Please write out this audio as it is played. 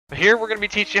Here we're going to be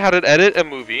teaching you how to edit a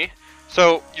movie.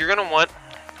 So you're going to want,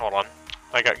 hold on,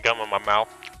 I got gum in my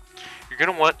mouth. You're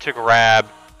going to want to grab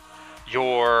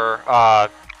your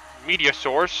media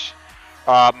source,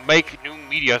 make new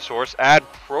media source, add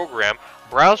program,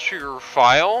 browse through your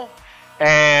file,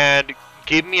 and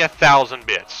give me 1,000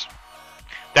 bits.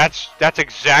 That's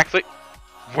exactly,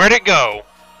 where'd it go?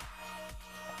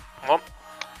 Well,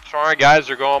 sorry guys,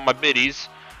 they're going my biddies.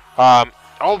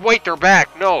 Oh wait, they're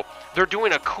back. No, they're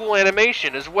doing a cool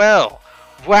animation as well.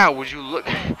 Wow, would you look?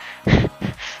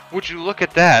 Would you look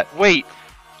at that? Wait,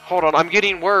 hold on. I'm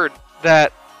getting word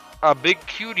that a big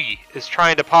cutie is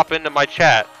trying to pop into my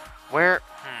chat. Where?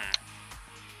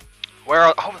 Where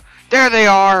are? Oh, there they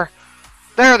are.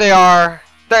 There they are.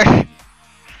 There.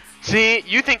 See,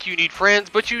 you think you need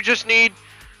friends, but you just need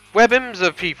webms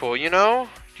of people. You know.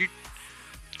 You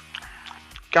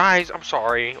guys, I'm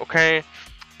sorry. Okay,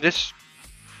 this.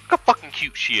 Look how fucking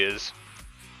cute she is.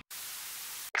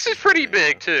 This is pretty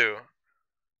big too.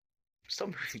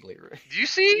 Some later. Do you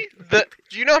see the?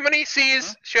 Do you know how many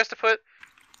C's she has to put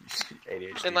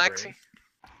ADHD in Laxy?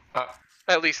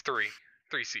 At least three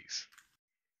C's.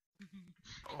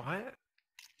 What?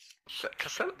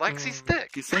 Cause Laxy's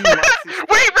thick. You saying Laxy?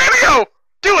 Wait, Remmio!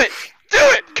 Do it! Do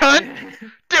it, cunt!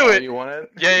 Do it! You want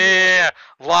it? Yeah.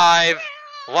 Live.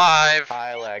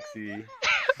 Hi, Laxy.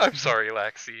 I'm sorry,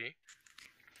 Laxy.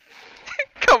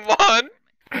 Come on.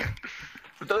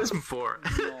 I've done this before.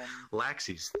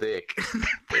 Laxy's thick.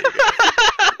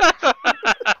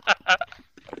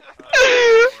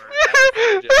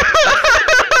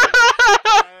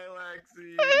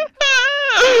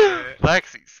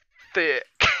 Laxy's thick.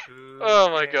 Oh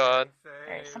my god.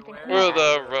 Something Where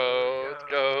the road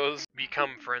goes.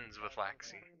 Become friends with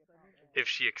Laxy. If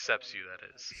she accepts you, that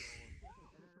is.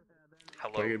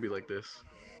 Hello. Why are you gonna be like this?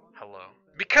 Hello.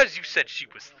 Because you said she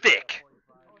was thick.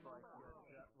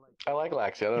 I like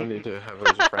Laxy. I don't need to have her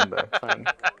as a friend though. Fine.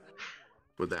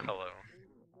 With them. Hello.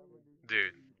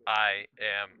 Dude, I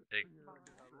am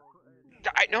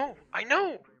I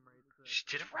know. She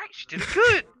did it right. She did it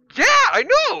good. Yeah, I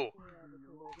know.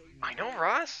 I know,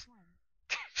 Ross.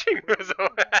 She was I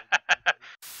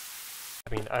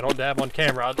mean, I don't dab on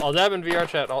camera. I'll dab in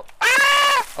Vrchat. All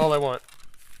I want.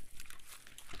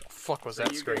 What the fuck was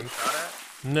that scream?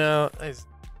 No.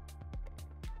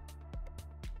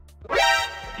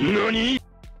 NANI?!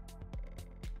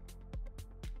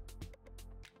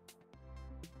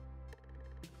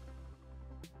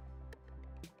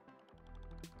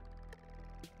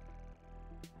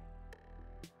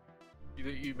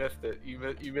 You missed it. You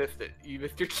missed it. You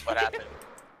missed your chance. What happened?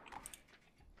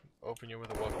 Open you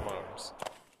with a welcome arms.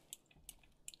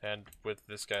 And with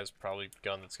this guy's probably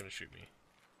gun that's gonna shoot me.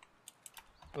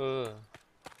 Ugh.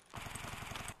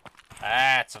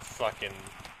 That's a fucking...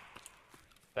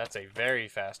 That's a very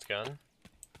fast gun.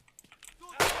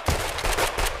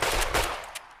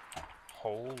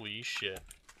 Holy shit.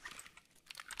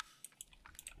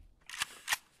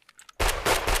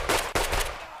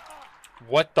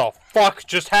 What the fuck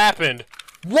just happened?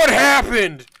 What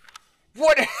happened?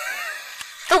 What?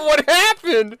 What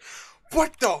happened?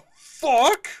 What the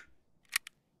fuck?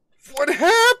 What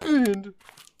happened?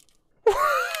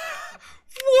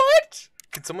 What?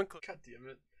 Can someone click? God damn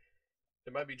it.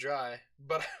 It might be dry,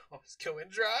 but I was going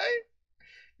dry.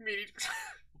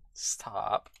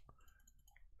 Stop.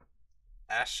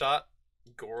 Ass shot.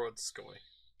 Gorodskoy.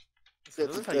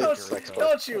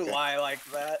 Don't you lie like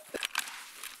that.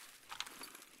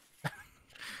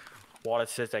 Whatttttttt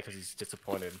says that because he's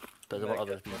disappointed. Doesn't want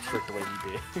others being tricked the way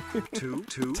he did.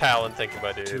 Two. Talon, think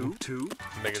about it. Two.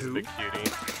 Mega's a big cutie.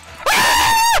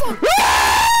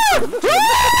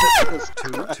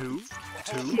 Two.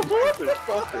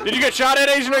 Did you get shot at,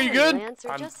 Asian? Are you good?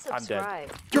 I'm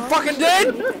dead. You're fucking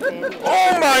dead?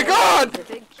 Oh my god!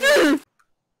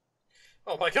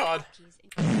 Oh my god.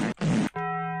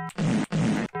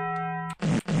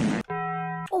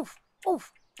 Oof.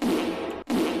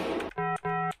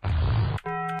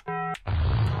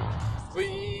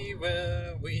 We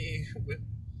will.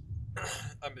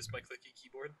 I miss my clicky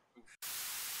keyboard. Oof.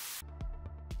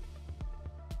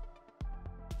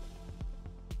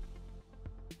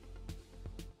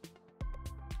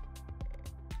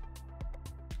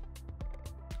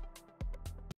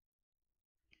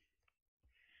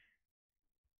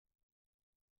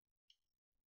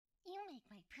 You make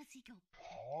my pussy go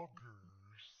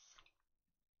Poggers.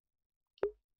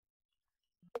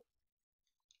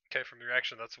 Okay, from the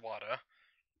reaction, that's Wada.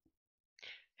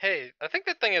 Hey, I think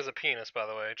that thing has a penis, by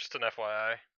the way, just an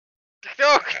FYI.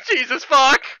 Oh, Jesus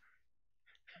fuck!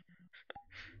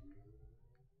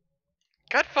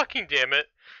 God fucking damn it.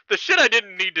 The shit I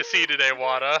didn't need to see today,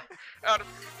 Wada. Out of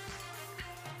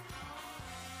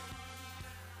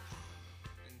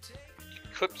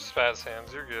clip spaz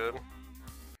hands. You're good.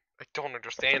 I don't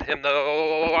understand him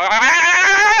though.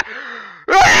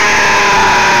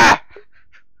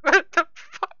 What the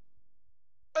fuck?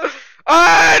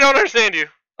 I don't understand you.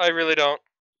 I really don't.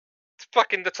 It's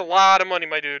fucking. That's a lot of money,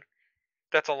 my dude.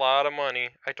 That's a lot of money.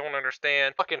 I don't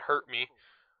understand. Fucking hurt me.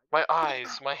 My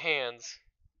eyes, my hands.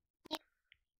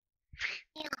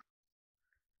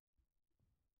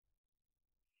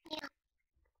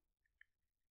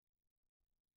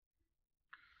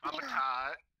 I'm a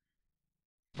Todd.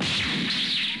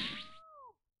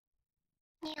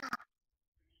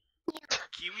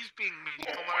 Kiwi's being mean. He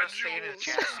don't want to stay in his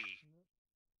chassis.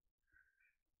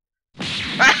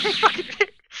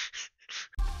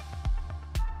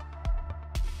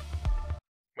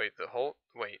 Wait,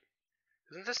 wait.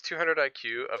 Isn't this 200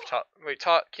 IQ of top? Wait,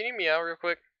 Todd, can you meow real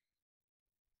quick?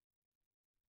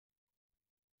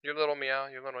 Your little meow,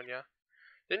 your little yeah.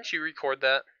 Didn't you record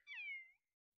that?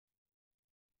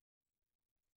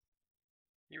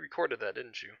 You recorded that,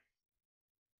 didn't you?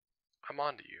 I'm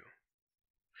on to you.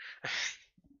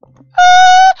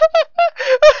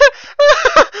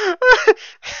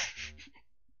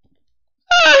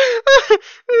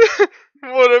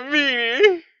 What a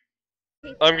meanie!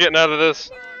 I'm getting out of this.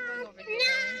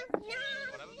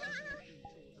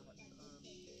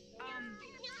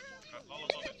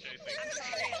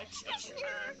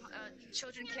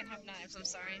 Children can't have knives, I'm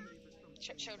sorry.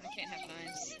 Children can't have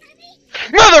knives.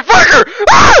 Motherfucker!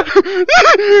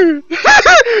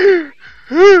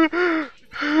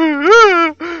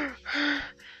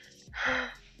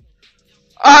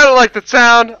 I don't like the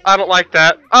sound. I don't like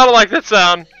that. I don't like that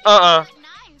sound. Hot.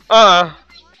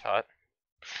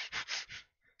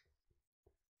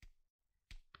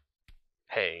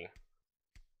 Hey.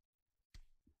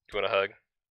 You want a hug?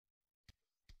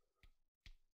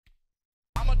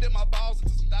 I'ma dip my balls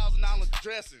into some $1,000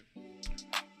 dressing.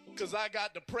 Cause I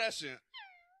got depression.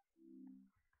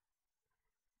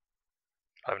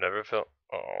 I've never felt.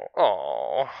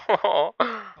 Oh.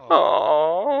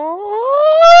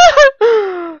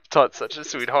 Todd's such a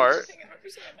sweetheart.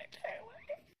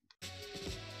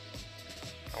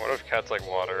 I wonder if cats like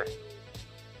water.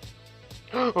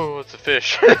 Oh, it's a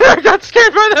fish. I got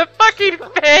scared by the fucking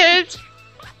fish!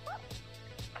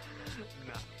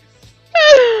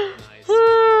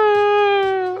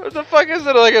 What the fuck is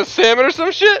it? Like a salmon or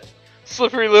some shit?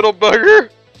 Slippery little bugger.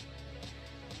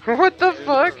 What the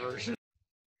fuck?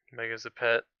 Mega's a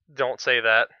pet. Don't say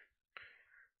that.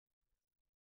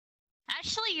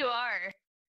 Actually, you are.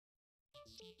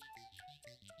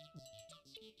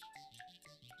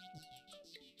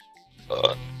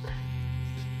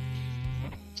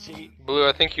 Blue,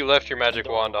 I think you left your magic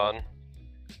wand on.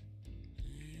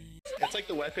 It's like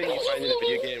the weapon you find in a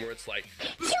video game where it's like,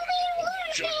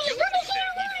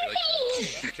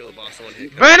 you kill the boss in one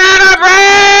hit. Banana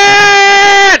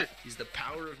bread! He's the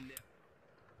power of.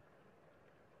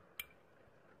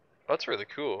 That's really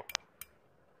cool.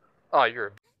 Oh, you're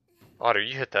a Otter,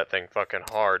 you hit that thing fucking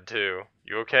hard too.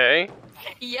 You okay?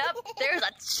 Yep, there's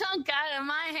a chunk out of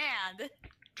my hand.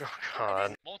 Oh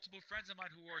god. Multiple friends of mine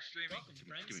who are streaming.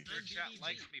 Vrchat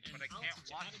likes me, but I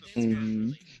can't watch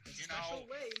them. You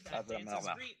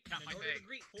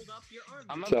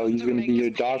know. So he's gonna be your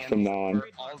dog from now on.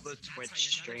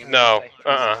 No,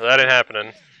 that ain't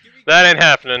happening. That ain't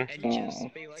happening.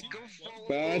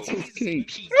 That's okay.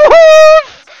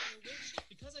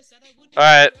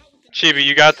 Alright, Chibi,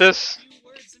 you got this?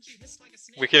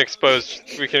 We can expose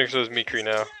Mikri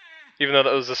now. Even though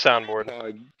that was a soundboard.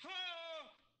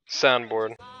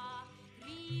 Soundboard.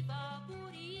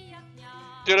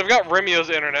 Dude, I've got Remmio's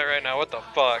internet right now, what the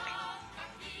fuck?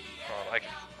 Oh,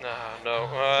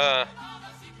 no,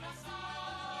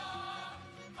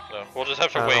 we'll just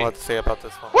have to wait. I don't know what to say about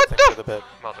this one. What the bit.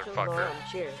 Motherfucker.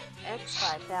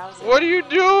 What are you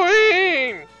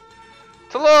doing?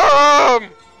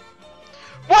 Talum!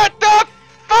 What the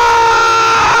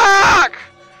fuck?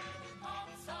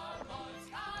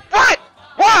 What?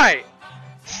 Why?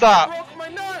 Stop. Broke my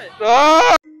nut. Ah!